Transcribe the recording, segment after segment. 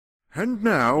And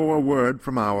now a word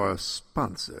from our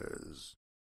sponsors.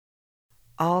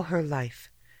 All her life,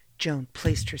 Joan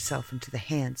placed herself into the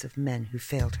hands of men who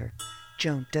failed her.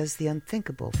 Joan does the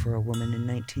unthinkable for a woman in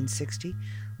 1960,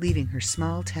 leaving her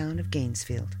small town of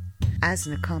Gainesfield. As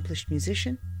an accomplished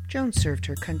musician, Joan served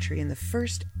her country in the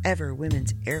first ever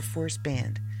women's Air Force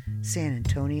band, San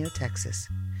Antonio, Texas.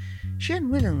 She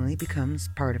unwittingly becomes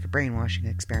part of a brainwashing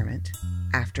experiment.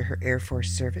 After her Air Force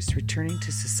service, returning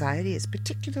to society is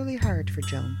particularly hard for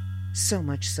Joan. So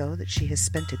much so that she has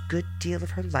spent a good deal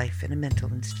of her life in a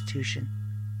mental institution.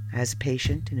 As a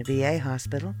patient in a VA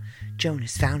hospital, Joan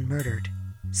is found murdered.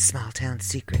 Small-town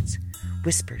secrets,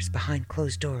 whispers behind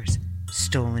closed doors,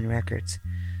 stolen records,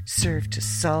 serve to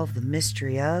solve the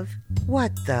mystery of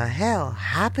what the hell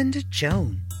happened to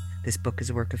Joan. This book is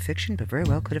a work of fiction, but very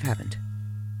well could have happened.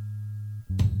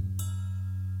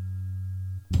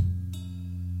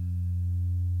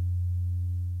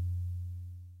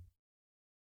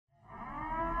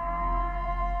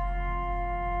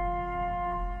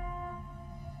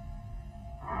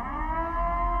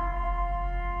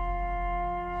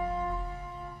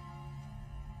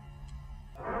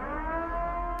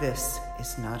 This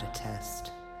is not a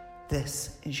test.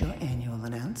 This is your annual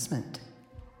announcement.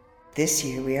 This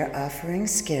year we are offering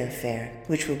Scare Fair,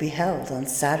 which will be held on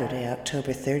Saturday,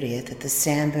 October 30th at the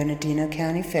San Bernardino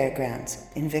County Fairgrounds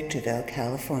in Victorville,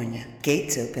 California.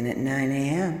 Gates open at 9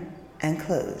 a.m. and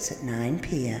close at 9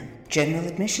 p.m. General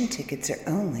admission tickets are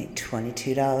only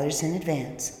 $22 in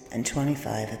advance and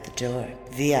 $25 at the door.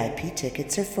 VIP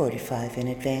tickets are $45 in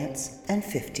advance and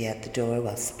 $50 at the door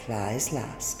while supplies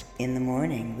last. In the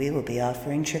morning, we will be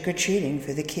offering trick-or-treating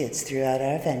for the kids throughout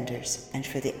our vendors. And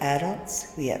for the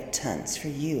adults, we have tons for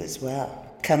you as well.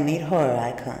 Come meet horror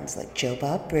icons like Joe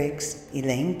Bob Briggs,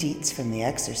 Elaine Dietz from The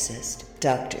Exorcist,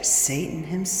 Dr. Satan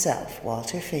himself,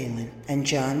 Walter Phelan, and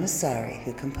John Massari,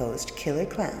 who composed Killer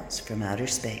Clowns from Outer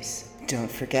Space.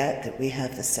 Don't forget that we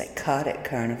have the psychotic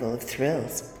Carnival of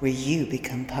Thrills, where you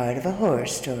become part of a horror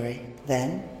story.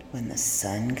 Then, when the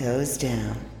sun goes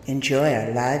down, enjoy our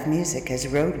live music as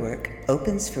Roadwork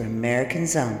opens for American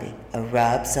Zombie, a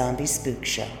Rob Zombie spook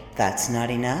show. That's not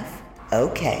enough?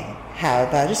 Okay, how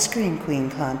about a Scream Queen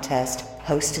contest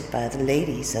hosted by the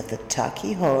ladies of the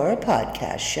Talkie Horror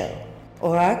Podcast Show?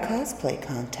 Or our cosplay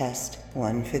contest,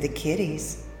 one for the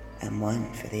kiddies and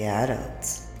one for the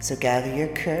adults. So gather your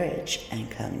courage and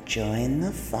come join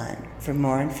the fun. For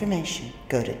more information,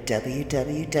 go to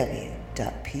www.pcehd.com.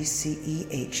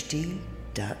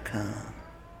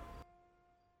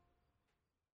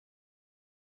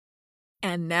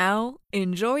 And now,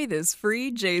 enjoy this free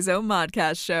JZO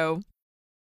Modcast show.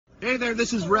 Hey there,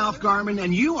 this is Ralph Garman,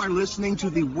 and you are listening to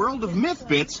the World of Myth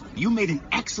Bits. You made an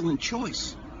excellent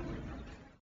choice.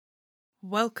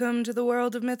 Welcome to the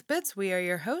World of Myth Bits. We are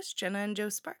your hosts, Jenna and Joe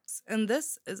Sparks, and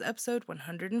this is episode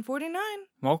 149.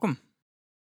 Welcome.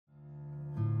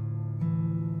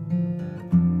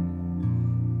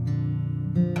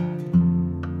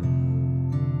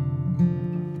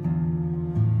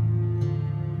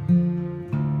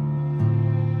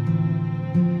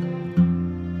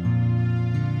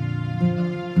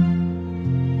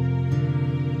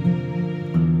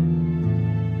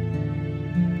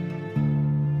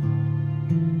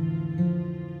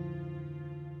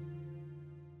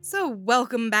 So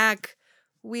welcome back.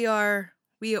 We are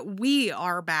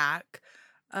back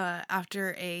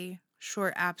after a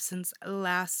short absence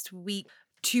last week.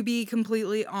 To be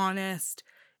completely honest,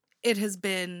 it has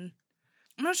been,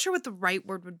 I'm not sure what the right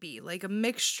word would be, like a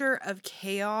mixture of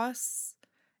chaos,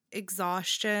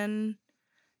 exhaustion,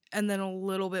 and then a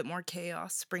little bit more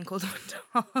chaos sprinkled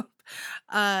on top,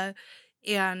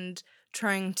 and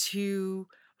trying to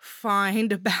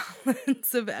find a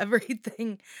balance of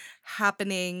everything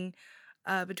happening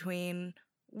between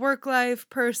work life,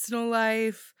 personal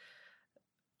life,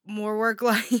 more work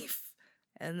life,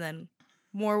 and then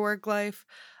more work life.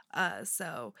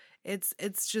 So it's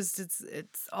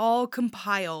all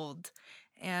compiled,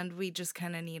 and we just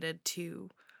kind of needed to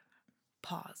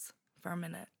pause for a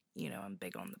minute. You know, I'm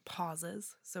big on the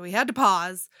pauses, so we had to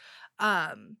pause.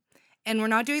 And we're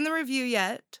not doing the review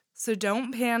yet, so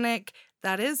don't panic.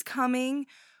 That is coming.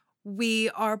 We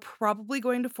are probably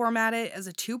going to format it as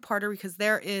a two-parter because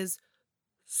there is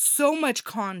so much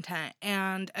content.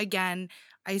 And again,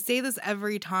 I say this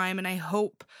every time, and I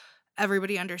hope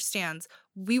everybody understands.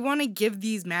 We want to give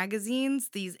these magazines,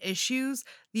 these issues,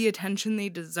 the attention they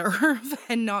deserve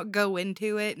and not go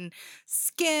into it and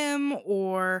skim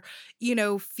or,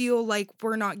 feel like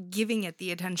we're not giving it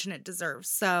the attention it deserves.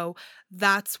 So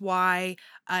that's why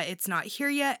it's not here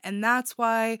yet. And that's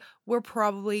why we're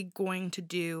probably going to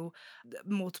do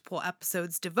multiple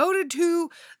episodes devoted to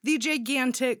the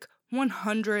gigantic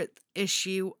 100th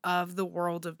issue of the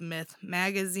World of Myth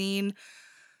magazine.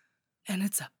 And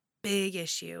it's a big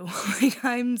issue. Like,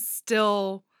 I'm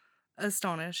still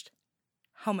astonished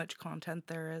how much content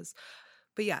there is.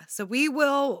 But yeah, so we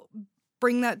will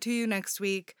bring that to you next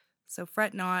week. So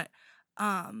fret not.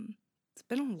 It's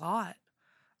been a lot.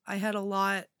 I had a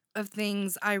lot of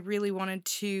things I really wanted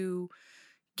to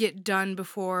get done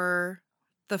before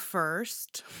the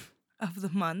 1st of the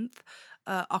month,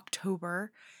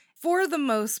 October. For the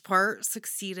most part,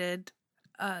 succeeded.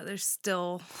 There's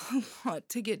still a lot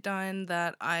to get done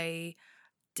that I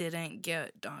didn't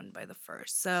get done by the 1st.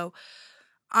 So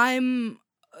I'm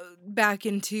back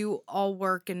into all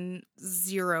work and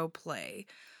zero play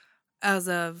as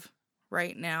of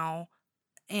right now.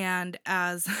 And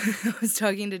as I was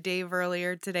talking to Dave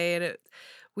earlier today, and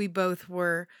we both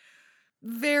were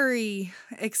very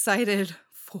excited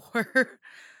for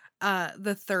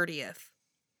the 30th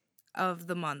of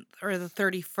the month, or the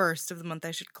 31st of the month,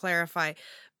 I should clarify,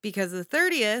 because the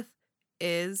 30th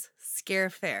is Scare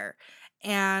Fair.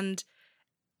 And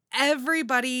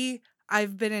everybody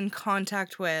I've been in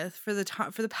contact with for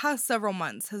the past several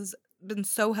months has been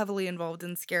so heavily involved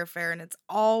in Scare Fair, and it's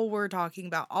all we're talking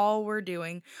about, all we're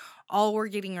doing, all we're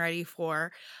getting ready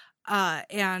for.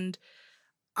 And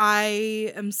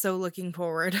I am so looking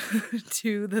forward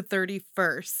to the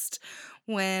 31st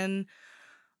when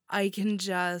I can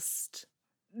just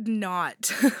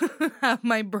not have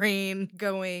my brain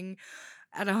going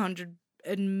at 100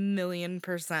 million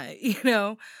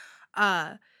 %,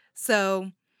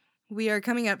 So we are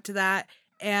coming up to that.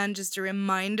 And just a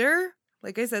reminder,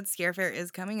 like I said, Scare Fair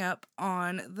is coming up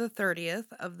on the 30th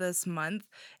of this month,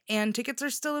 and tickets are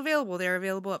still available. They're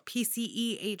available at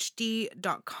pcehd.com.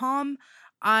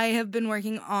 I have been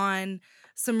working on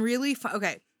some really fun...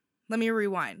 Okay, let me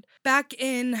rewind. Back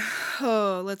in,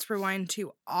 let's rewind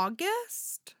to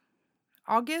August?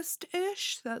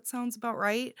 August-ish? That sounds about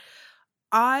right.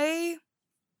 I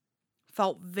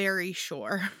felt very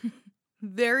sure,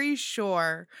 very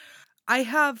sure. I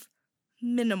have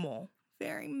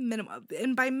very minimal.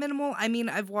 And by minimal, I mean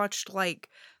I've watched like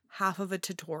half of a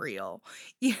tutorial,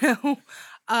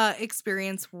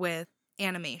 experience with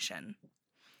animation.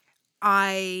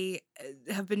 I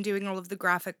have been doing all of the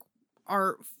graphic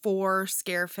art for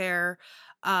Scare Fair.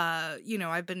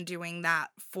 I've been doing that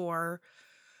for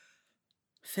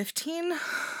 15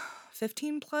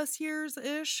 plus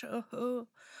years-ish.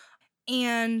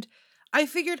 And I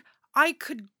figured I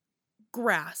could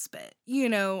grasp it.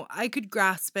 I could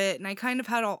grasp it, and I kind of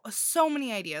had so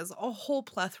many ideas, a whole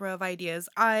plethora of ideas.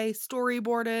 I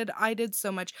storyboarded, I did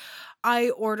so much. I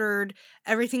ordered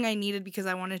everything I needed because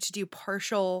I wanted to do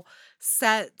partial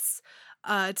sets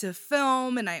to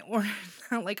film, and I ordered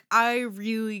that. Like, I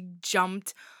really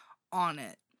jumped on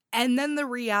it. And then the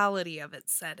reality of it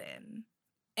set in.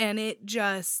 And it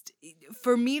just,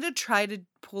 for me to try to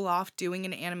pull off doing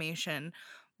an animation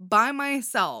by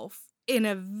myself in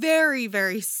a very,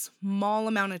 very small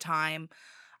amount of time,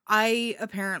 I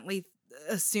apparently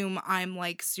assume I'm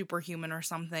like superhuman or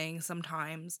something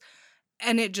sometimes.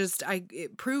 And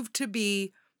it proved to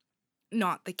be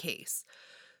not the case.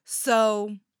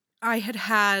 So I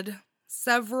had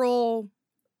several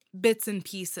bits and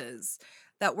pieces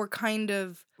that were kind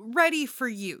of ready for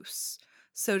use,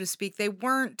 so to speak. They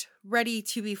weren't ready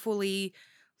to be fully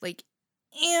like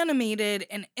animated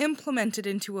and implemented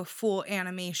into a full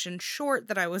animation short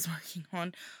that I was working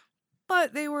on,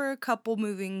 but they were a couple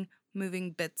moving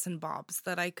bits and bobs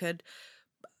that I could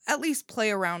at least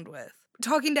play around with.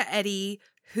 Talking to Eddie,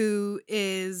 who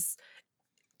is,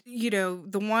 the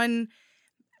one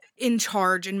in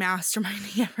charge and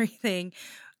masterminding everything,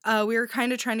 we were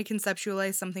kind of trying to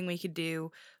conceptualize something we could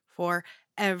do for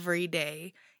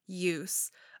everyday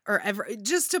use, or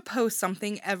just to post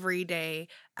something every day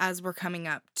as we're coming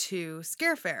up to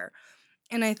Scare Fair.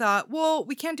 And I thought, well,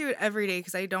 we can't do it every day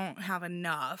because I don't have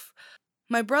enough.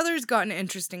 My brother's got an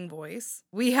interesting voice.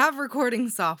 We have recording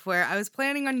software. I was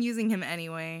planning on using him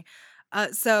anyway.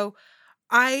 So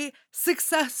I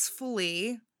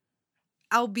successfully,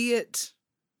 albeit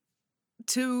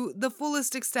to the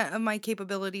fullest extent of my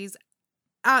capabilities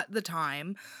at the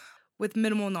time, with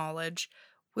minimal knowledge,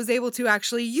 was able to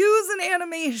actually use an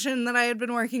animation that I had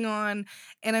been working on.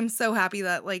 And I'm so happy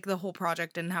that like the whole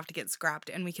project didn't have to get scrapped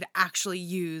and we could actually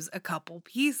use a couple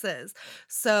pieces.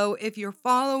 So if you're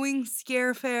following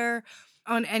Scare Fair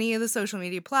on any of the social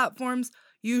media platforms,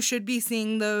 you should be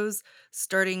seeing those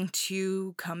starting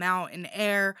to come out and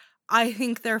air. I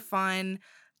think they're fun.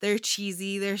 They're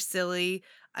cheesy. They're silly.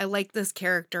 I like this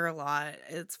character a lot.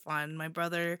 It's fun. My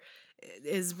brother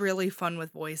is really fun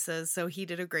with voices, so he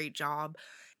did a great job.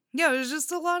 Yeah, it was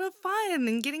just a lot of fun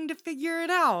and getting to figure it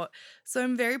out. So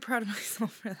I'm very proud of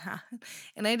myself for that.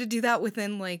 And I had to do that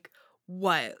within like,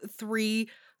 what, three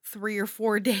or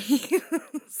 4 days.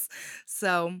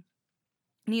 So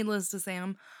needless to say,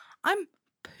 I'm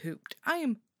pooped. I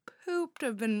am pooped.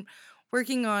 I've been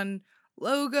working on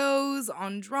logos,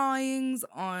 on drawings,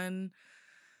 on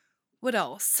what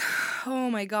else? Oh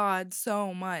my God,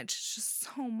 so much. It's just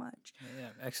so much. Yeah,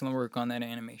 excellent work on that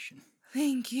animation.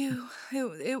 Thank you.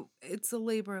 It's a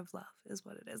labor of love is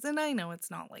what it is. And I know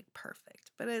it's not like perfect,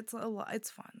 but it's a lot.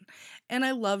 It's fun. And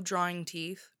I love drawing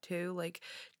teeth too. Like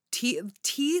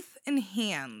teeth and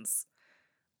hands.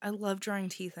 I love drawing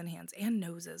teeth and hands and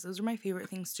noses. Those are my favorite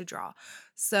things to draw.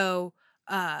 So,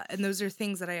 and those are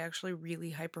things that I actually really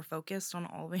hyper focused on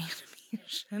all the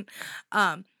animation.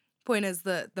 Point is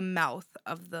the mouth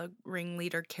of the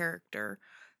ringleader character,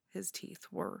 his teeth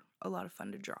were a lot of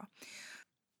fun to draw.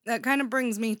 That kind of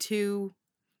brings me to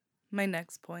my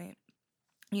next point.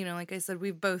 You know, like I said,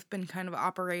 we've both been kind of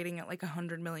operating at like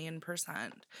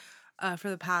 100,000,000% for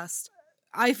the past,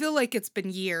 I feel like it's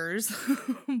been years,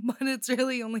 but it's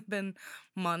really only been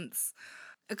months.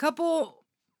 A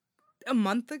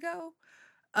month ago,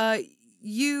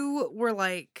 you were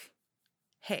like,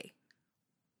 hey,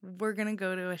 we're going to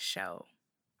go to a show.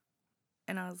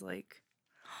 And I was like,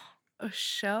 a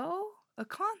show? A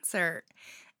concert?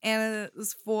 And it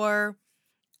was for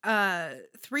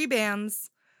 3 bands,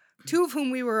 2 of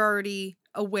whom we were already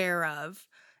aware of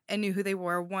and knew who they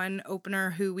were. One opener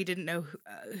who we didn't know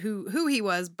who he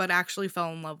was, but actually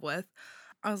fell in love with.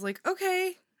 I was like,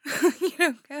 okay,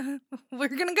 we're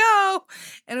gonna go.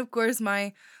 And of course,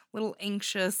 my little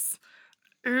anxious,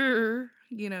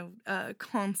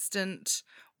 constant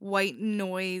white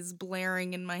noise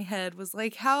blaring in my head was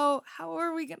like, how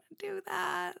are we gonna do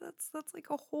that? That's like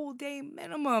a whole day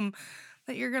minimum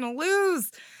that you're gonna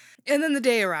lose. And then the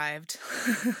day arrived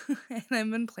and I've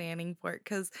been planning for it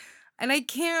and I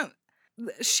can't,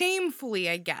 shamefully,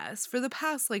 I guess, for the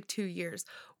past like 2 years,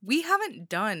 we haven't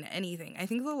done anything. I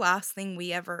think the last thing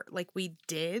we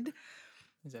did.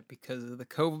 Is that because of the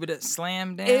COVID that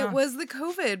slammed down? It was the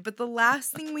COVID, but the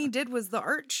last thing we did was the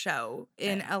art show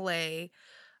in LA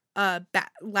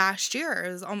last year.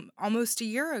 It was almost a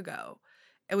year ago.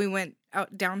 And we went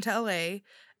out down to LA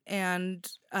and,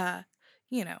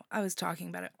 I was talking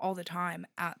about it all the time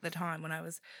at the time when I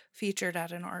was featured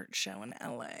at an art show in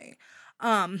LA.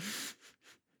 It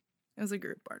was a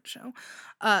group art show.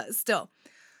 Still,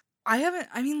 we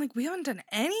haven't done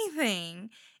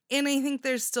anything. And I think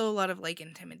there's still a lot of like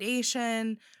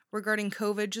intimidation regarding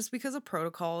COVID just because of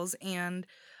protocols. And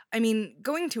I mean,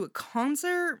 going to a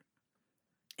concert,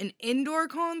 an indoor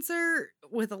concert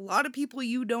with a lot of people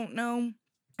you don't know,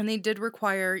 and they did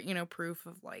require, proof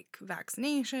of like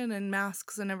vaccination and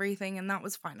masks and everything. And that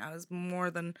was fine. I was more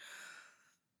than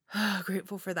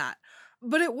grateful for that.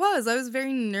 But I was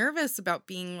very nervous about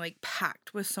being like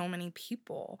packed with so many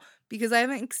people because I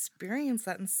haven't experienced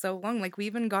that in so long. Like we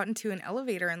even got into an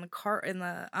elevator in the car, in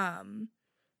the,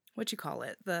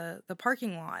 the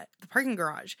parking lot, the parking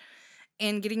garage,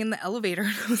 and getting in the elevator.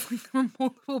 And it was like, there were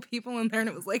multiple people in there and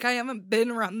it was like, I haven't been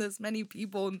around this many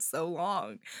people in so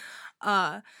long.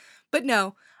 But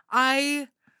no, I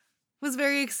was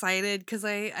very excited because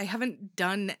I haven't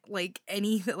done like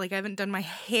anything, like I haven't done my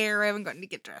hair, I haven't gotten to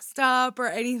get dressed up or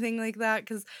anything like that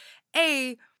because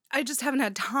I just haven't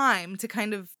had time to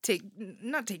kind of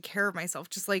not take care of myself,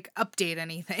 just like update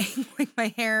anything. Like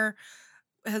my hair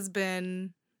has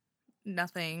been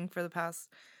nothing for the past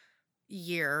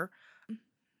year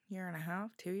and a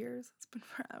half, 2 years. It's been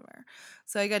forever.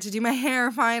 So I got to do my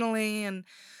hair finally and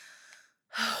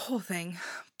whole thing.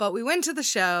 But we went to the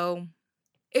show.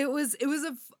 It was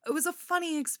a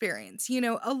funny experience.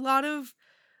 A lot of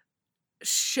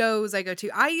shows I go to,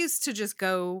 I used to just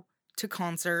go to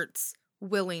concerts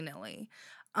willy-nilly.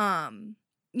 And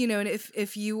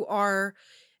if you are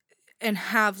and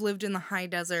have lived in the high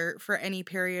desert for any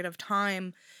period of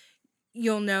time,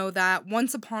 you'll know that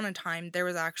once upon a time there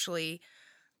was actually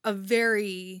a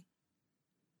very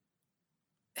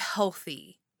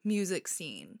healthy music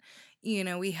scene.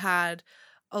 We had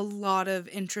a lot of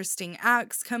interesting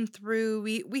acts come through.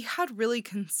 We had really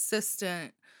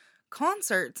consistent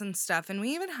concerts and stuff. And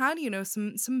we even had,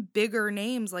 some bigger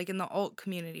names, like in the alt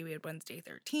community. We had Wednesday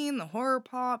 13, the Horror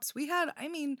Pops. We had,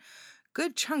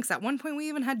 good chunks. At one point, we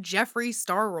even had Jeffree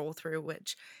Star roll through,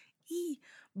 which,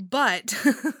 but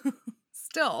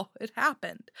still, it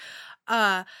happened.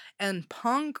 And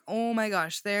punk, oh my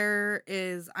gosh, there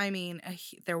was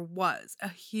a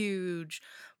huge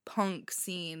punk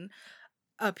scene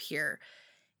up here.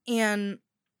 And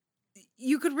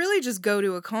you could really just go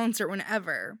to a concert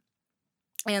whenever.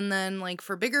 And then, like,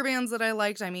 for bigger bands that I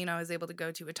liked, I was able to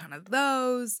go to a ton of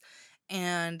those.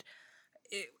 And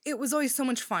it was always so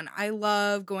much fun. I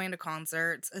love going to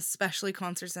concerts, especially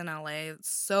concerts in LA. It's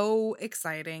so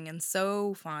exciting and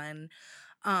so fun.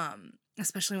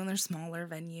 Especially when there's smaller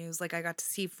venues. Like, I got to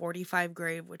see 45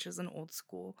 Grave, which is an old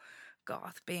school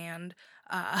goth band.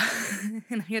 And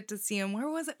I got to see him. Where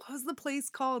was it? What was the place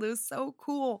called? It was so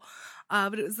cool.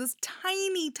 But it was this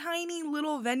tiny, tiny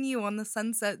little venue on the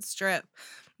Sunset Strip.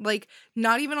 Like,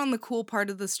 not even on the cool part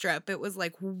of the strip. It was,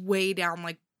 like, way down,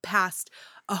 like, past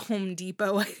a Home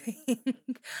Depot, I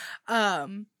think.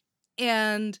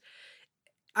 And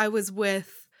I was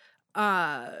with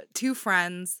two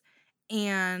friends,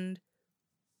 and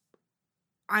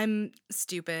I'm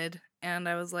stupid. And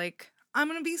I was like, I'm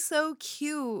going to be so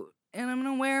cute, and I'm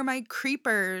going to wear my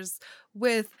creepers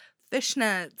with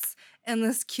fishnets and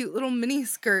this cute little mini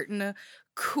skirt and a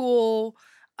cool,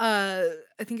 I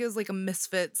think it was like a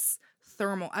Misfits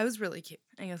thermal. I was really cute.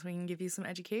 I guess we can give you some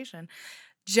education.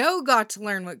 Joe got to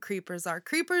learn what creepers are.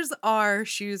 Creepers are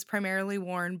shoes primarily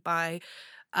worn by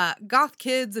goth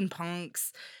kids and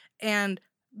punks, and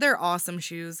they're awesome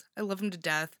shoes. I love them to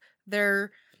death.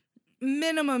 They're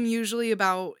minimum usually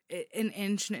about an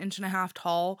inch and a half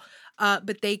tall,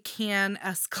 but they can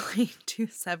escalate to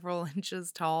several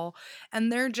inches tall,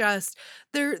 and they're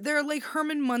like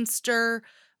Herman Munster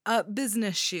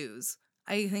business shoes,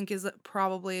 I think, is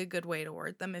probably a good way to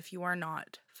word them if you are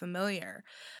not familiar.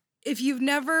 If you've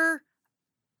never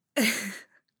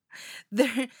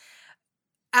their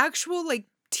actual like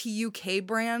TUK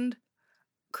brand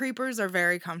creepers are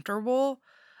very comfortable.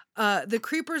 The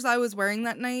creepers I was wearing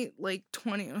that night, like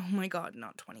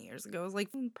not 20 years ago. It was like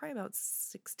probably about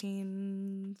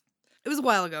 16. It was a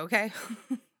while ago, okay?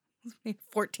 It was maybe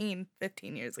 14,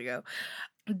 15 years ago.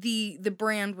 The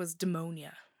brand was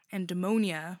Demonia. And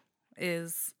Demonia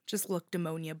is, just look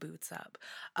Demonia boots up.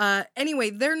 Anyway,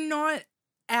 they're not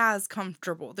as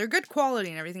comfortable. They're good quality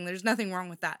and everything. There's nothing wrong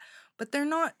with that. But they're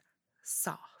not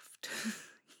soft,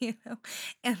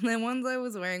 And the ones I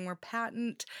was wearing were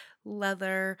patent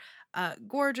leather,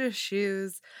 gorgeous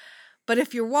shoes. But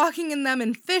if you're walking in them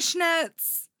in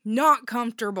fishnets, not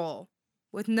comfortable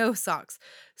with no socks.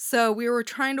 So we were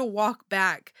trying to walk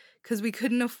back because we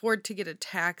couldn't afford to get a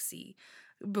taxi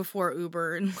before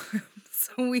Uber, and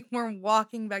so we were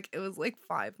walking back. It was like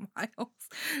 5 miles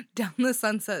down the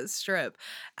Sunset Strip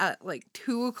at like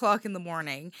 2:00 in the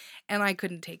morning, and I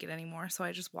couldn't take it anymore, so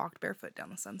I just walked barefoot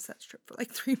down the Sunset Strip for like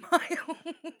 3 miles.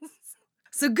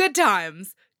 So good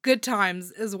times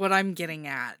is what I'm getting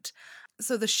at.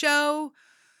 So the show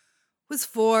was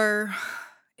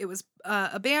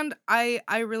a band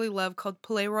I really love called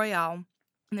Palais Royale,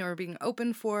 and they were being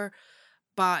opened for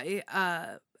by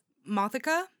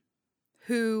Mothica,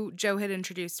 who Joe had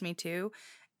introduced me to,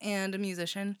 and a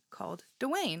musician called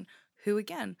Dwayne, who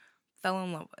again fell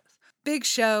in love with. Big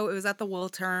show. It was at the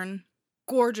Wiltern.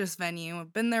 Gorgeous venue.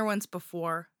 I've been there once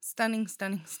before. Stunning,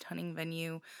 stunning, stunning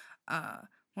venue. One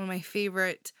of my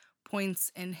favorite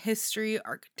points in history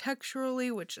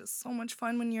architecturally, which is so much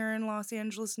fun when you're in Los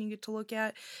Angeles and you get to look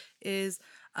at, is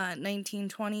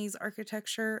 1920s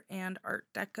architecture and Art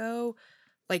Deco.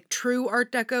 Like true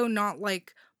Art Deco, not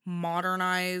like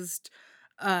modernized,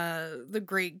 the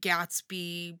Great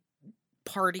Gatsby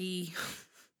party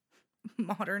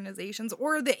modernizations,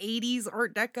 or the 80s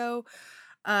Art Deco.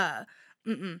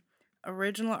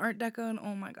 Original Art Deco, and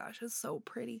oh my gosh, it's so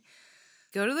pretty.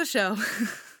 Go to the show.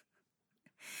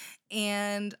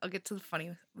 And I'll get to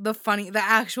the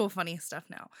actual funny stuff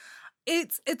now.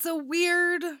 It's a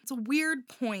weird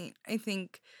point, I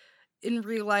think, in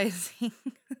realizing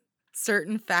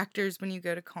certain factors when you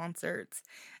go to concerts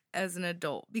as an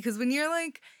adult. Because when you're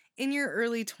like in your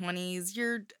early 20s,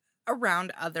 you're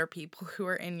around other people who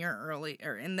are in their early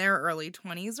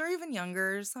 20s or even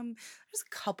younger. There's a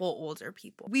couple older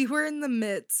people. We were in the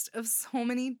midst of so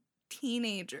many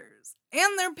teenagers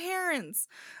and their parents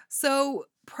so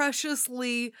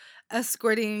preciously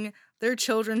escorting their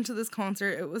children to this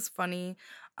concert. It was funny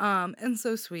and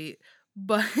so sweet,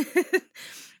 but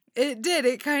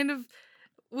it kind of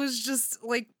was just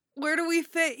like, where do we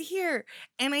fit here?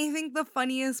 And I think the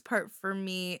funniest part for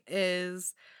me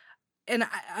is and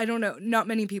I don't know, not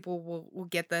many people will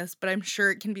get this, but I'm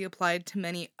sure it can be applied to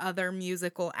many other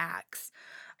musical acts.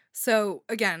 So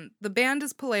again, the band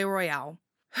is Palais Royale.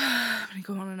 I'm going to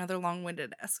go on another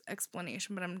long-winded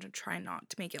explanation, but I'm going to try not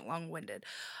to make it long-winded.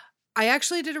 I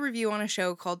actually did a review on a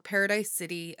show called Paradise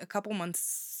City a couple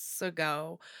months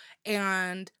ago,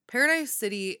 and Paradise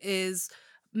City is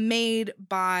made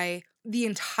by the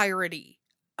entirety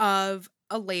of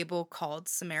a label called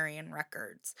Sumerian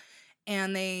Records.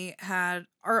 And they had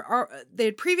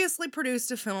previously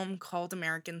produced a film called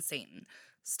American Satan,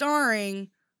 starring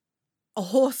a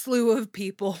whole slew of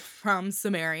people from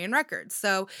Sumerian Records.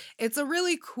 So it's a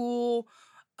really cool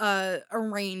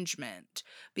arrangement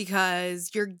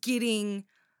because you're getting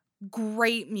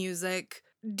great music,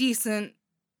 decent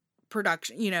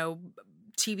production,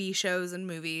 TV shows and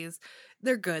movies.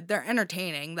 They're good. They're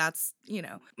entertaining. That's,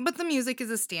 but the music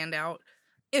is a standout.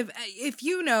 If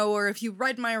you know, or if you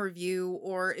read my review,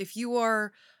 or if you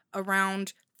are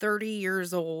around 30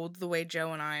 years old, the way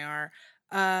Joe and I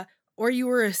are, or you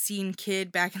were a scene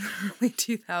kid back in the early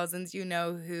 2000s, you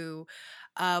know who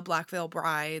Black Veil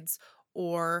Brides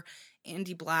or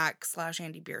Andy Black /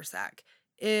 Andy Biersack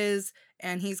is,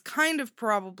 and he's kind of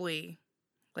probably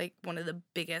like one of the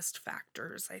biggest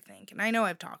factors, I think. And I know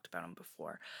I've talked about him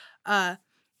before.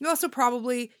 You also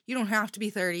you don't have to be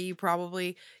 30, you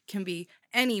probably can be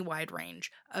any wide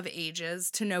range of ages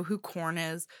to know who Korn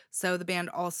is. So the band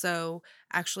also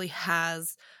actually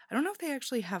has, I don't know if they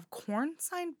actually have Korn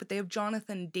signed, but they have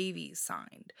Jonathan Davies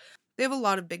signed. They have a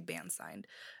lot of big bands signed.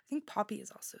 I think Poppy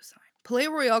is also signed. Palais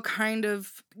Royale kind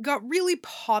of got really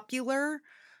popular.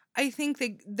 I think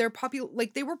they're popular,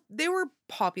 like they were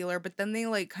popular, but then they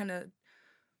like kind of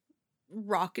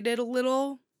rocketed a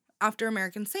little after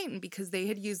American Satan because they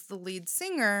had used the lead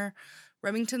singer,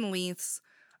 Remington Leith's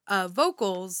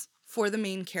vocals for the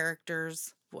main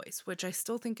character's voice, which I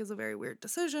still think is a very weird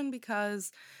decision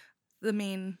because the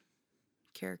main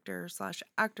character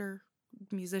 / actor,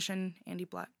 musician, Andy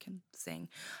Black, can sing.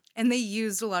 And they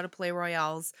used a lot of Palais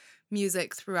Royale's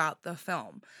music throughout the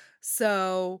film.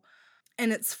 So,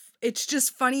 and it's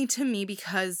just funny to me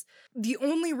because the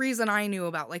only reason I knew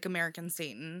about like American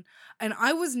Satan, and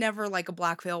I was never like a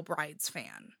Black Veil Brides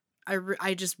fan.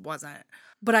 I just wasn't.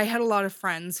 But I had a lot of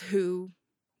friends who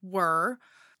were.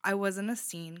 I wasn't a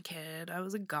scene kid. I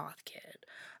was a goth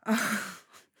kid.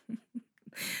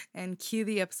 And cue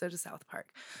the episode of South Park.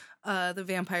 The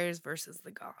vampires versus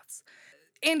the goths.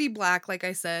 Andy Black, like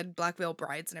I said, Black Veil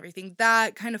Brides and everything,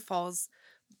 that kind of falls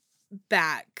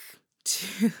back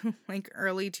to like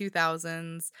early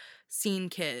 2000s scene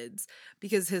kids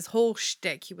because his whole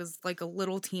shtick, he was like a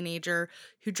little teenager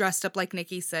who dressed up like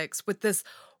Nikki Sixx with this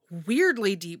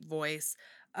weirdly deep voice,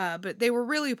 but they were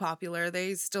really popular.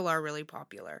 They still are really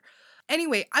popular.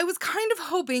 Anyway, I was kind of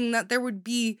hoping that there would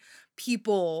be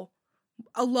people,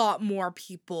 a lot more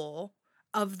people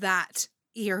of that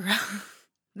era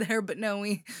there, but no,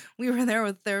 we were there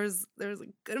with, there was a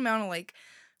good amount of like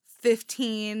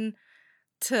 15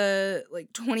 to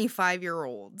like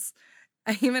 25-year-olds.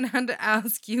 I even had to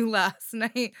ask you last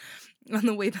night on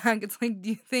the way back, it's like, do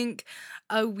you think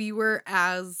we were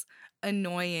as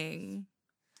annoying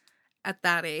at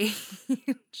that age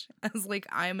as like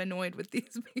I'm annoyed with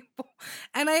these people?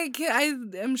 And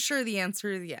I'm sure the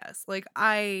answer is yes. Like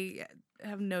I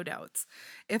have no doubts.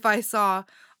 If I saw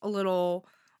a little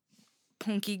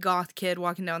punky goth kid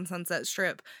walking down Sunset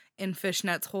Strip in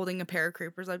fishnets holding a pair of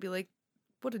creepers, I'd be like,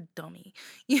 what a dummy,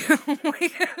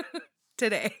 like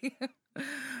today.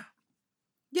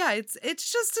 Yeah,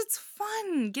 it's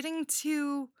fun getting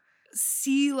to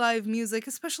see live music,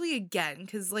 especially again,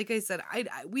 because like I said,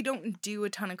 we don't do a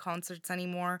ton of concerts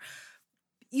anymore.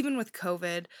 Even with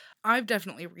COVID, I've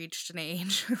definitely reached an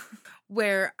age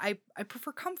where I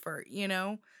prefer comfort,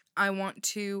 I want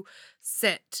to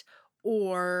sit,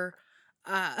 or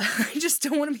I just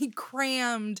don't want to be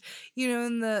crammed,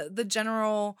 in the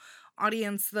general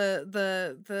audience,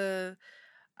 the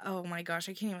oh my gosh,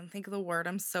 I can't even think of the word.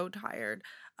 I'm so tired.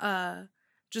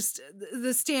 Just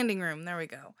the standing room. There we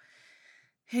go.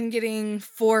 And getting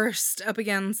forced up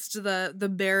against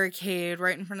the barricade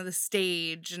right in front of the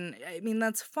stage. And I mean,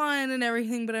 that's fun and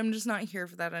everything, but I'm just not here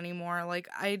for that anymore. Like,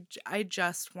 I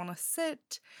just want to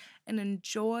sit and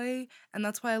enjoy. And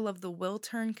that's why I love the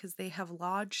Wiltern, because they have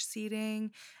lodge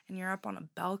seating and you're up on a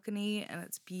balcony and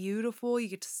it's beautiful. You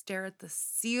get to stare at the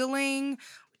ceiling,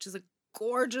 which is a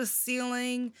gorgeous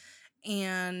ceiling.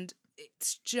 And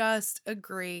it's just a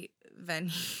great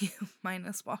venue,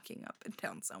 minus walking up and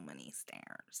down so many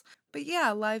stairs. But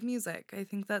yeah, live music. I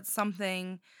think that's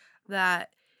something that,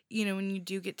 when you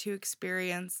do get to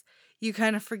experience, you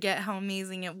kind of forget how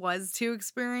amazing it was to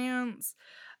experience.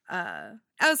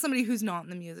 as somebody who's not in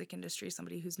the music industry,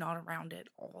 somebody who's not around it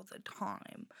all the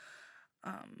time.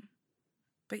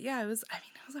 But yeah, it was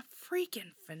a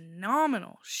freaking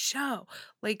phenomenal show.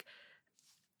 Like,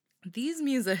 these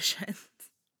musicians,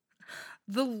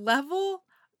 the level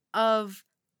of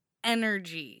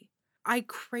energy, I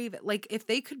crave it. Like, if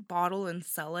they could bottle and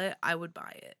sell it, I would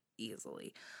buy it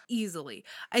easily.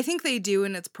 I think they do,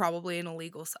 and it's probably an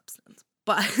illegal substance,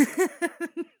 but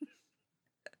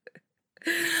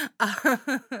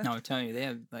No, I'm telling you, they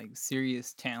have like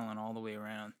serious talent all the way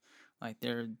around. Like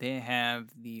they have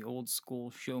the old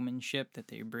school showmanship that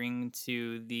they bring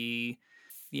to the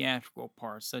theatrical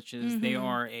parts, such as they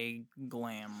are a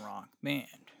glam rock band,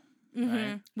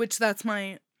 right? Which that's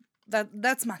my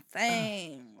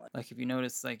thing. Like if you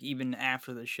notice, like even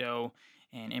after the show,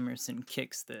 and Emerson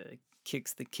kicks the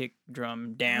kick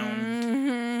drum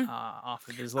down off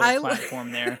of his little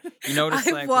platform there. You notice,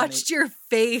 I watched your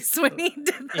face when he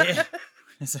did that. Yeah.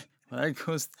 It's like,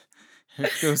 well, there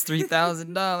goes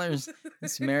 $3,000.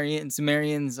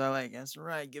 Sumerians are like, that's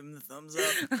right, give him the thumbs up.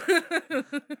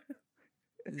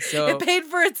 So it paid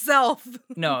for itself.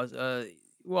 No, it's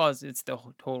the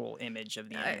total image of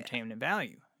the entertainment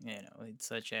value. You know, it's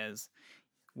such as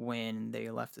when they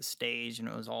left the stage and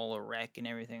it was all a wreck and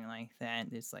everything like that.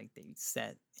 It's like they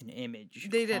set an image.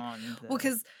 They did. Well,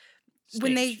 because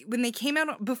when they came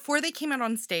out, before they came out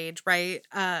on stage, right?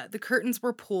 The curtains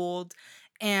were pulled,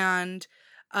 and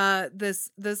this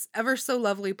ever so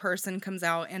lovely person comes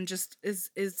out and just is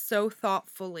so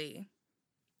thoughtfully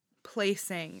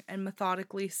placing and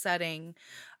methodically setting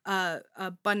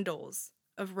bundles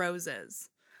of roses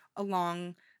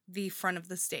along the front of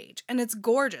the stage, and it's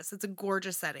gorgeous. It's a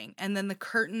gorgeous setting, and then the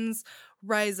curtains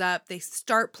rise up, they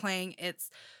start playing. It's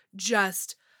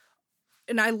just,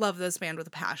 and I love this band with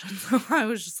a passion, so I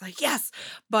was just like, yes.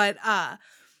 But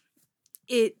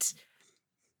it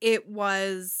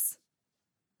was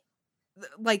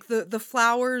like the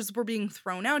flowers were being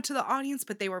thrown out to the audience,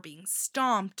 but they were being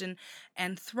stomped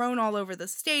and thrown all over the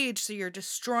stage, so you're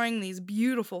destroying these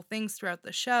beautiful things throughout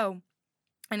the show.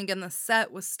 And again, the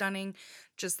set was stunning,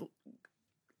 just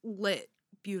lit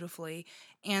beautifully.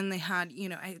 And they had,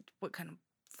 what kind of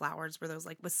flowers were those?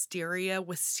 Like wisteria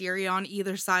on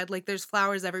either side. Like there's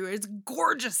flowers everywhere. It's a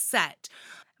gorgeous set.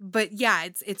 But yeah,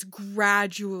 it's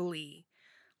gradually,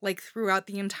 like throughout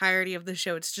the entirety of the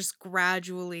show, it's just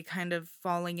gradually kind of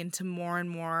falling into more and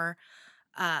more,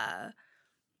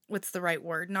 what's the right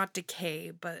word? Not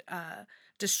decay, but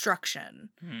destruction.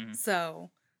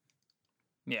 So.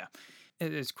 Yeah.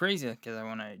 It's crazy because I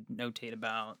want to notate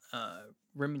about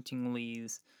Remington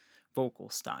Lee's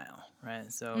vocal style,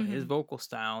 right? So his vocal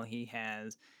style, he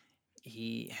has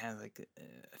like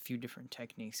a few different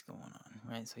techniques going on,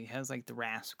 right? So he has like the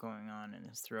rasp going on in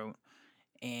his throat,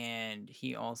 and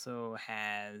he also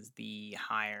has the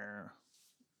higher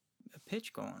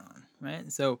pitch going on,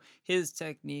 right? So his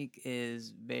technique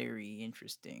is very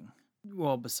interesting.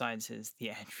 Well, besides his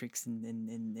theatrics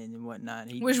and whatnot,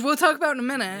 which we'll talk about in a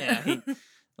minute.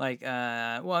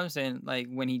 Yeah, I'm saying, like,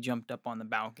 when he jumped up on the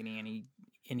balcony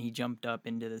and he jumped up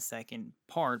into the second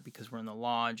part because we're in the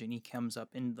lodge, and he comes up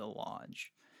into the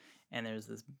lodge, and there's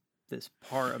this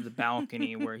part of the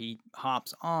balcony where he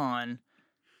hops on,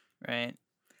 right,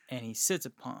 and he sits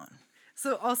upon.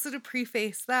 So also to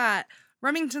preface that,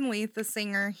 Remington Lee, the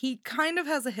singer, he kind of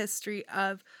has a history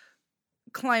of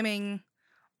climbing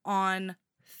on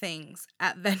things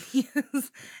at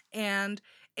venues, and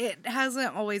it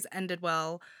hasn't always ended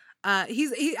well. I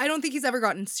don't think he's ever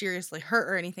gotten seriously hurt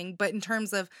or anything, but in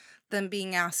terms of them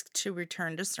being asked to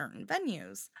return to certain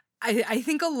venues, I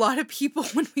think a lot of people,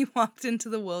 when we walked into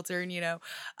the Wiltern,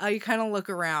 you kind of look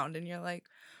around and you're like,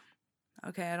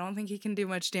 okay, I don't think he can do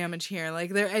much damage here. Like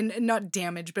there, and not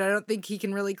damage, but I don't think he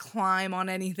can really climb on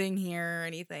anything here or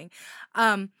anything.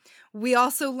 We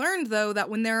also learned, though, that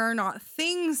when there are not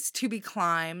things to be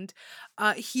climbed,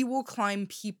 he will climb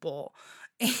people.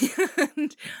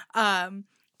 And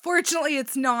fortunately,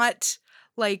 it's not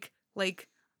like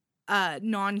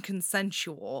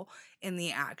non-consensual in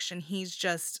the action. He's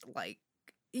just like,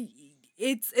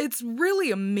 it's really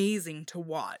amazing to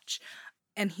watch.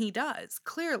 And he does,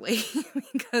 clearly,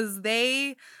 because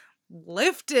they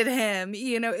lifted him.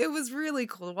 It was really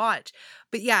cool to watch.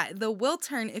 But yeah, the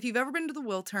Wiltern, if you've ever been to the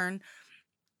Wiltern,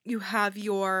 you have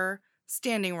your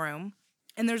standing room,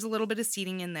 and there's a little bit of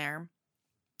seating in there.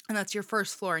 And that's your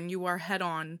first floor, and you are head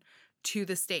on to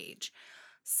the stage.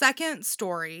 Second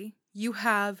story, you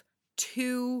have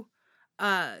two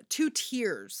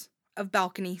tiers of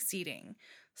balcony seating.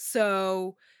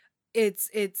 So it's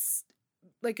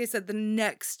like I said, the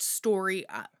next story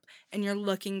up, and you're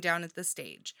looking down at the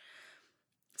stage.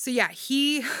 So yeah,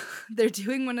 they're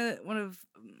doing one of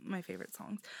my favorite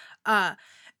songs.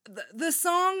 The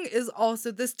song is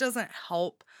also, this doesn't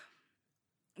help.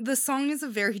 The song is a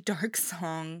very dark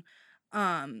song.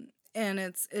 And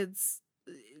it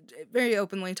very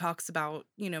openly talks about,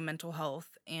 mental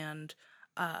health and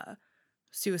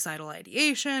suicidal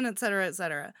ideation, et cetera, et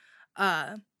cetera.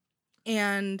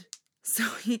 And so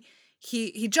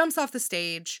he jumps off the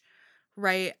stage,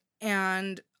 right?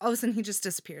 And all of a sudden he just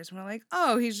disappears. And we're like,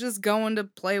 oh, he's just going to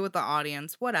play with the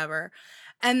audience, whatever.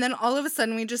 And then all of a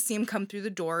sudden we just see him come through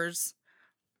the doors,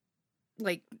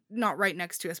 like not right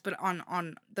next to us, but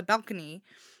on the balcony.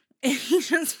 And he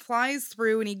just flies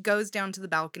through and he goes down to the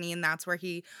balcony, and that's where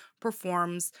he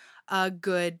performs a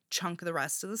good chunk of the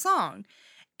rest of the song.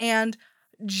 And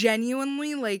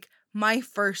genuinely, like, my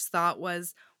first thought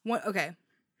was, what? Okay.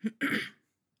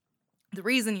 The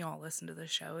reason you all listen to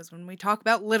this show is when we talk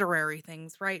about literary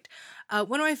things, right?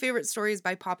 One of my favorite stories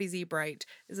by Poppy Z. Brite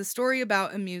is a story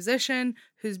about a musician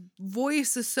whose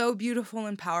voice is so beautiful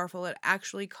and powerful it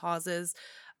actually causes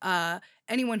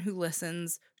anyone who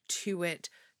listens to it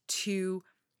to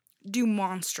do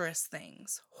monstrous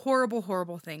things, horrible,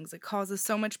 horrible things. It causes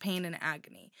so much pain and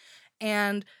agony.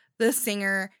 And the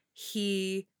singer,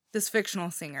 this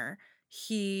fictional singer,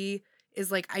 he is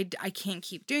like, I can't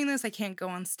keep doing this. I can't go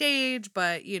on stage,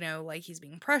 but, like, he's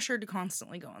being pressured to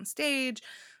constantly go on stage.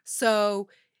 So,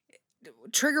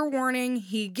 trigger warning,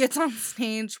 he gets on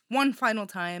stage one final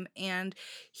time and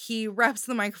he wraps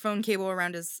the microphone cable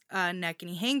around his neck and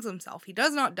he hangs himself. He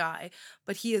does not die,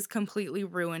 but he has completely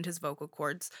ruined his vocal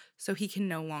cords, so he can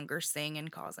no longer sing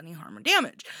and cause any harm or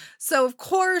damage. So, of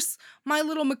course, my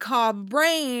little macabre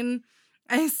brain,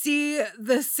 I see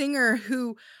the singer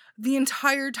who the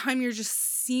entire time you're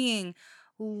just seeing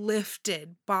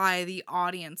lifted by the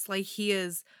audience, like he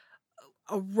is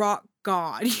a rock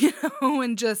god,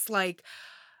 and just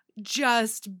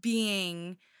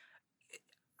being,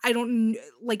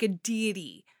 like a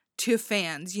deity to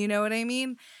fans, you know what I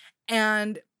mean?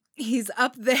 And he's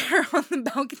up there on the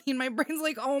balcony and my brain's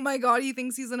like, oh my God, he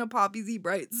thinks he's in a Poppy Z.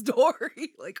 Brite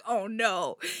story. Like, oh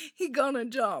no, he gonna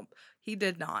jump. He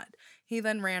did not. He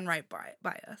then ran right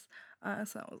by us.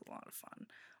 So that was a lot of fun.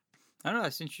 I don't know.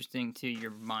 It's interesting too. Your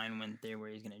mind went there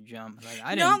where he's gonna jump. Like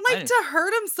I didn't, to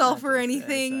hurt himself I or think so.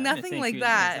 anything. Nothing like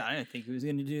that. I didn't think he was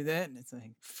gonna do that. And it's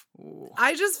like, ooh.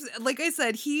 I just, like I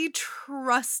said, he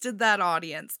trusted that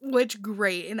audience, which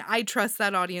great, and I trust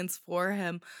that audience for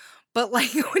him. But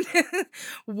like,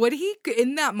 would he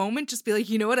in that moment just be like,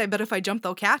 you know what? I bet if I jump,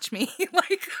 they'll catch me.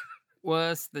 Like, well,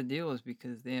 that's the deal. Is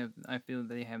because I feel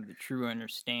they have the true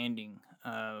understanding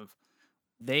of.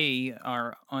 They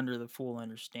are under the full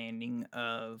understanding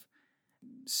of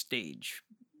stage,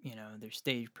 their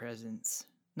stage presence.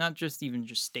 Not just even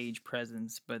just stage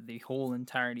presence, but the whole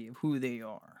entirety of who they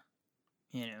are.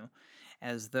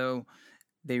 As though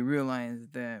they realize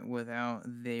that without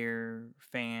their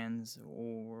fans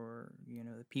or,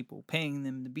 the people paying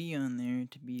them to be on there,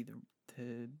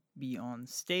 to be on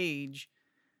stage,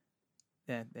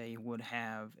 that they would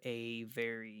have a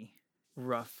very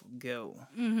rough go.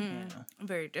 A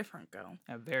very different go.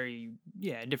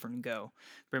 A different go.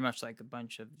 Very much like a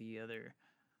bunch of the other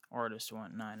artists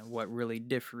whatnot, and what really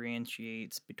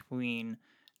differentiates between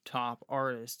top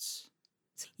artists.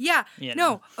 Yeah.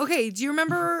 No. Okay. Do you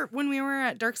remember when we were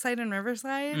at Darkside and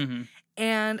Riverside? Mm-hmm.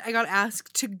 And I got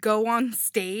asked to go on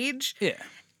stage? Yeah.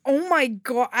 Oh my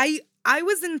God. I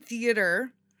was in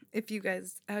theater. If you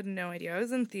guys had no idea, I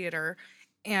was in theater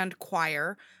and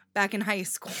choir back in high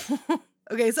school.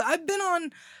 Okay, so I've been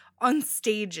on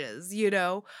stages,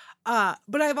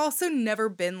 but I've also never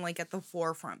been like at the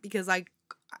forefront because I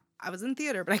was in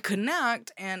theater, but I couldn't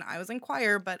act, and I was in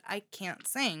choir, but I can't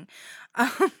sing.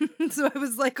 So I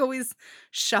was like always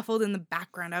shuffled in the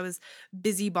background. I was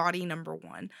busybody number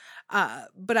one.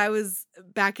 But I was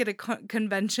back at a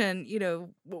convention,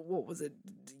 what was it,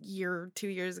 2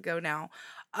 years ago now.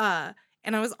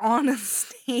 And I was on a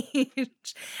stage, and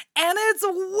it's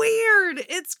weird.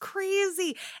 It's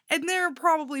crazy. And there are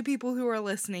probably people who are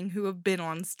listening who have been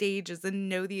on stages and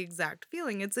know the exact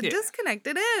feeling. It's a disconnect.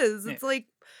 It is. It's like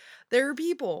there are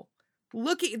people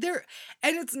looking there,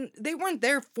 and they weren't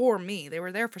there for me. They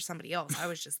were there for somebody else. I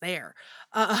was just there.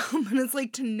 And it's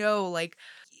like to know, like,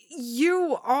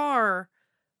 you are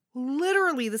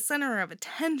literally the center of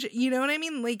attention. You know what I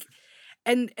mean? Like,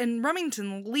 And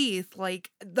Remington Leith, like,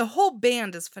 the whole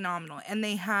band is phenomenal. And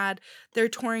they had their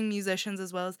touring musicians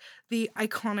as well as the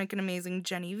iconic and amazing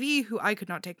Jenny V, who I could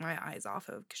not take my eyes off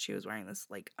of because she was wearing this,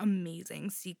 like, amazing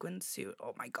sequin suit.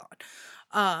 Oh, my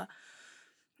God.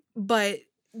 But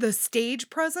the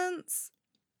stage presence,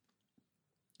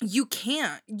 you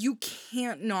can't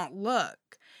not look,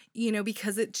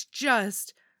 because it's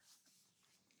just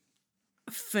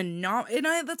phenomenal.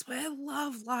 And that's why I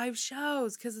love live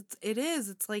shows, because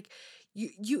it's like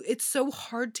it's so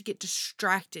hard to get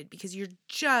distracted because you're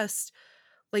just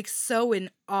like so in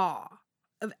awe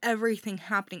of everything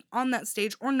happening on that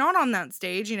stage or not on that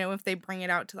stage, if they bring it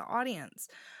out to the audience.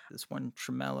 This one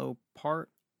tremolo part,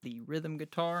 the rhythm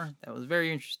guitar, that was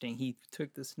very interesting. He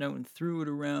took this note and threw it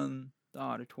around the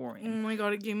auditorium. Oh my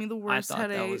god, it gave me the worst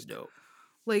headache. I thought that was dope.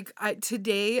 Like,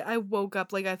 today I woke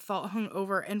up, like, I felt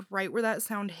hungover, and right where that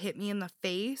sound hit me in the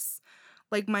face,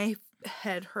 like, my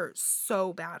head hurt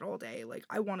so bad all day. Like,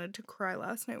 I wanted to cry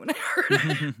last night when I heard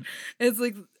it. It's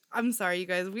like, I'm sorry, you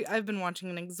guys. I've been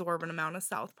watching an exorbitant amount of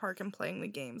South Park and playing the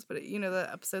games, but the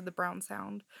episode, The Brown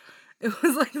Sound, it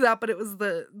was like that, but it was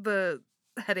the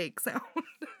headache sound.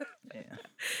 Yeah.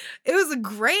 It was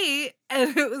great,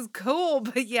 and it was cool,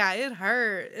 but yeah, it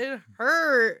hurt. It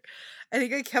hurt. I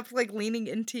think I kept, like, leaning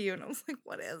into you, and I was like,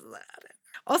 what is that?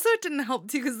 Also, it didn't help,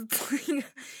 too, because it's like,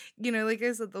 like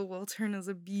I said, the Wiltern is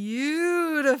a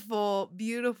beautiful,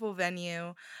 beautiful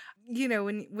venue.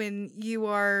 When you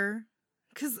are,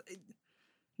 because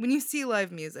when you see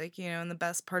live music, and the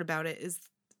best part about it is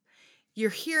you're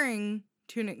hearing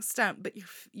to an extent, but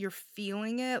you're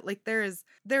feeling it. Like, there is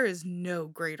no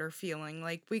greater feeling.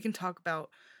 Like, we can talk about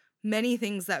many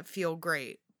things that feel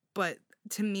great, but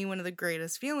to me, one of the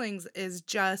greatest feelings is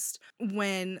just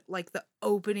when, like, the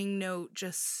opening note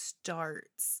just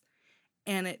starts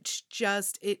and it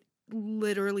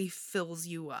literally fills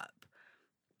you up.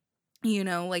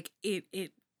 Like, you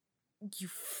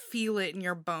feel it in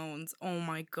your bones. Oh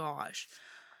my gosh.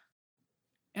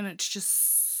 And it's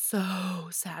just so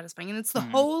satisfying. And it's the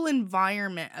whole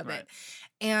environment of it.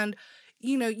 And,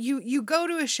 you go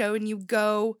to a show and you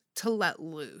go to let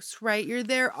loose, right? You're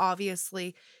there,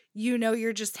 obviously.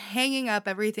 You're just hanging up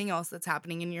everything else that's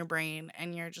happening in your brain.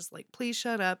 And you're just like, please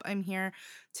shut up. I'm here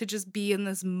to just be in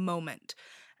this moment.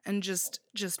 And just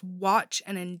watch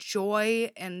and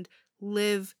enjoy and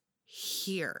live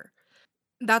here.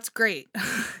 That's great.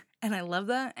 And I love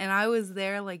that. And I was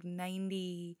there like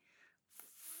 97%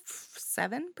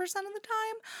 of the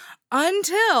time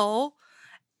until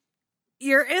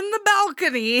you're in the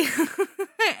balcony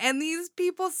and these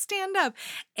people stand up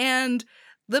and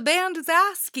the band is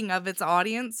asking of its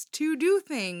audience to do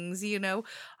things,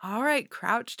 all right,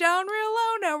 crouch down real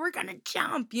low. Now we're going to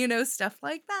jump, stuff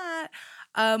like that.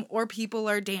 Or people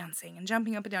are dancing and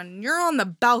jumping up and down and you're on the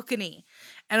balcony.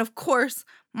 And of course,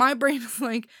 my brain is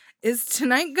like, is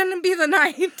tonight going to be the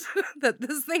night that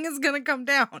this thing is going to come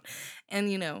down?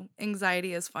 And,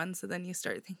 anxiety is fun. So then you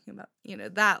start thinking about,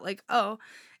 that, like, oh,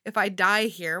 if I die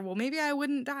here, well, maybe I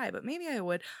wouldn't die, but maybe I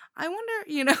would. I wonder,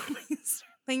 you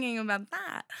start thinking about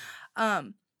that.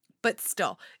 But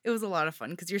still, it was a lot of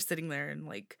fun because you're sitting there and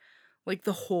like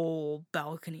the whole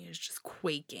balcony is just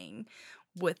quaking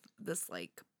with this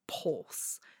like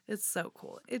pulse. It's so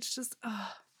cool. It's just,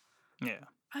 yeah.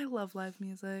 I love live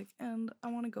music, and I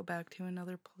want to go back to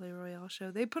another Palais Royale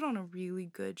show. They put on a really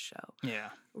good show.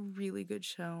 Yeah. A really good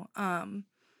show. And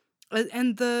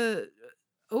the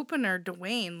opener,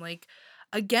 Dwayne, like,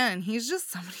 again, he's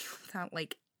just somebody with that,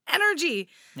 like, energy.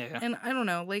 Yeah. And I don't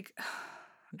know, like,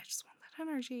 I just want that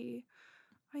energy.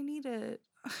 I need it.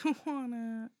 I want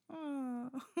it. Oh.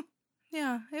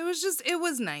 Yeah, it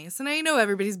was nice. And I know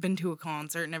everybody's been to a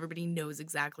concert and everybody knows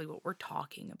exactly what we're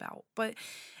talking about, but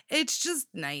it's just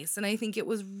nice. And I think it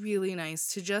was really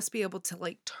nice to just be able to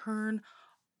like turn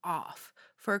off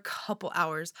for a couple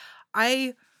hours.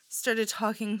 I started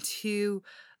talking to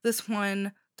this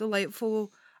one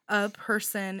delightful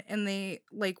person and we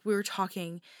were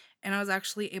talking and I was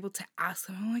actually able to ask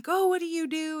them, I'm like, oh, what do you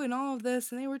do? And all of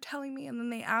this. And they were telling me, and then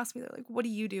they asked me, they're like, what do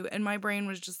you do? And my brain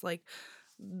was just like,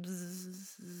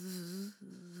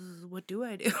 what do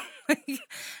I do?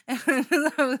 And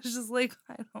I was just like,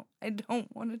 I don't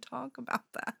want to talk about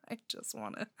that. I just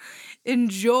want to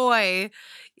enjoy,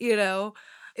 It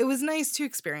was nice to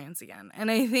experience again.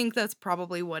 And I think that's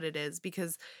probably what it is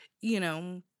because,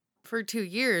 for 2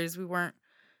 years we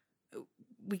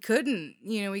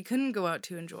couldn't go out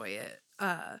to enjoy it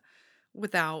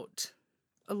without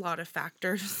a lot of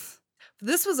factors.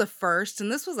 This was a first,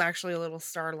 and this was actually a little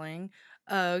startling.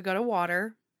 Got a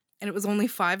water, and it was only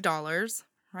 $5,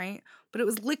 right? But it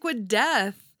was Liquid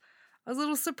Death. I was a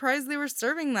little surprised they were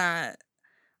serving that.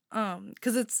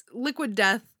 Because it's Liquid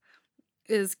Death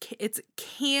it's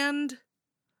canned,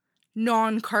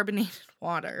 non-carbonated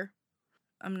water.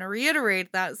 I'm gonna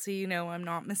reiterate that so you know I'm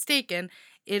not mistaken.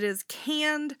 It is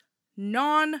canned,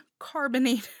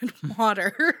 non-carbonated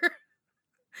water.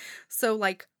 So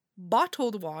like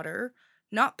bottled water,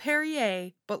 not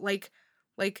Perrier, but like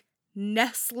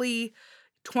Nestle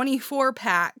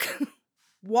 24-pack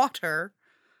water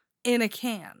in a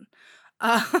can.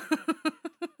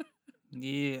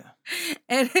 Yeah.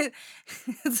 And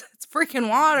it's freaking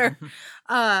water.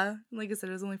 Like I said,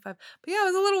 it was only $5. But yeah,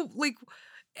 it was a little, like,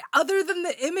 other than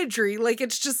the imagery, like,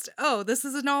 it's just, oh, this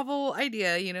is a novel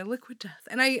idea, liquid death.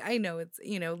 And I know it's,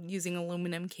 using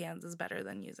aluminum cans is better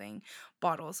than using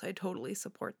bottles. So I totally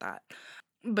support that.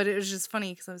 But it was just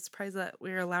funny because I was surprised that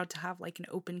we were allowed to have, like, an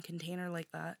open container like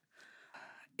that.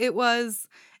 It was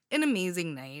an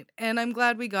amazing night. And I'm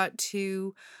glad we got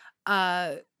to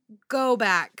go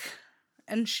back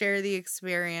and share the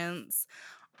experience.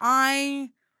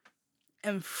 I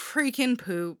am freaking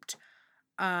pooped,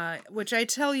 which I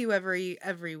tell you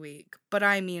every week, but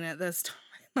I mean it this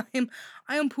time.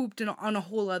 I am pooped on a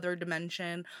whole other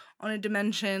dimension, on a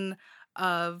dimension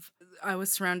of I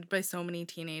was surrounded by so many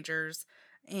teenagers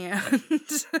and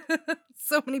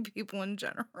so many people in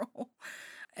general,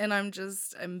 and I'm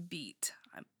beat.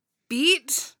 I'm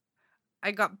beat.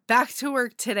 I got back to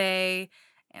work today,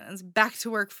 and it's back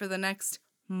to work for the next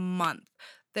month.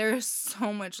 There's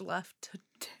so much left to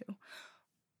do.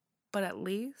 But at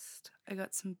least I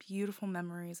got some beautiful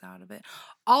memories out of it.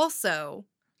 Also,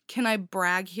 can I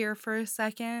brag here for a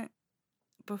second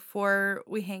before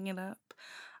we hang it up?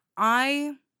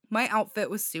 My outfit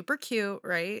was super cute,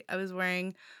 right? I was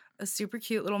wearing a super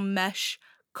cute little mesh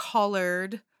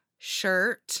collared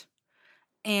shirt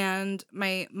and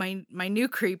my new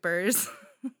creepers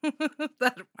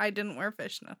that I didn't wear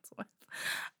fishnets with.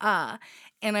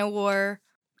 And I wore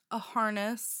a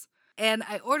harness, and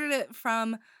I ordered it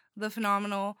from the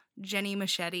phenomenal Jenny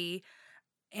Machete,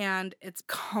 and it's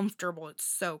comfortable. It's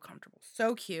so comfortable,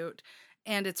 so cute,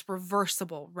 and it's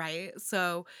reversible, right?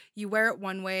 So you wear it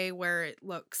one way where it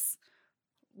looks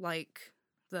like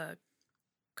the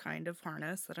kind of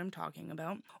harness that I'm talking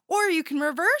about, or you can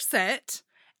reverse it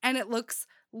and it looks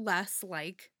less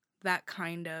like that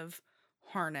kind of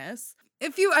harness.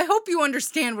 I hope you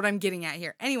understand what I'm getting at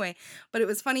here. Anyway, but it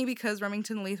was funny because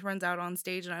Remington Leith runs out on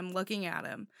stage and I'm looking at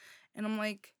him and I'm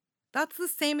like, that's the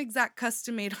same exact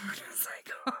custom made harness I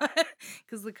got,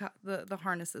 because the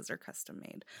harnesses are custom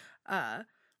made,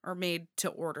 or made to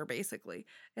order basically.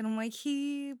 And I'm like,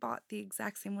 he bought the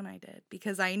exact same one I did,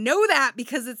 because I know that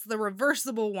because it's the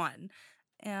reversible one.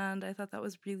 And I thought that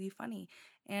was really funny.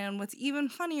 And what's even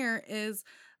funnier is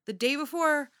the day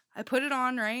before I put it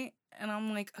on, right? And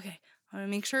I'm like, okay, I'm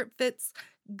gonna make sure it fits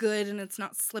good and it's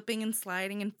not slipping and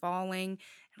sliding and falling.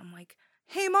 And I'm like,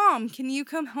 hey Mom, can you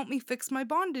come help me fix my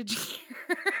bondage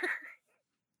gear?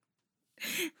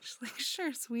 She's like,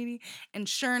 sure, sweetie. And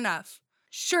sure enough,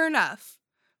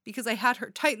 because I had her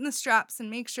tighten the straps and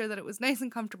make sure that it was nice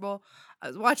and comfortable, I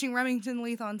was watching Remington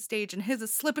Leith on stage and his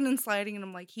is slipping and sliding, and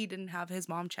I'm like, he didn't have his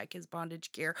mom check his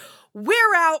bondage gear.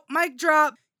 We're out, mic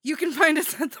drop. You can find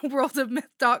us at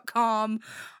theworldofmyth.com,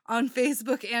 on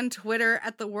Facebook and Twitter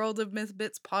at the World of Myth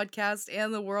Bits podcast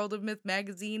and the World of Myth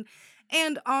magazine,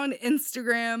 and on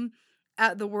Instagram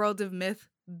at the World of Myth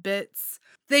Bits.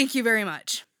 Thank you very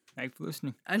much. Thanks for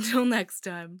listening. Until next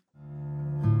time.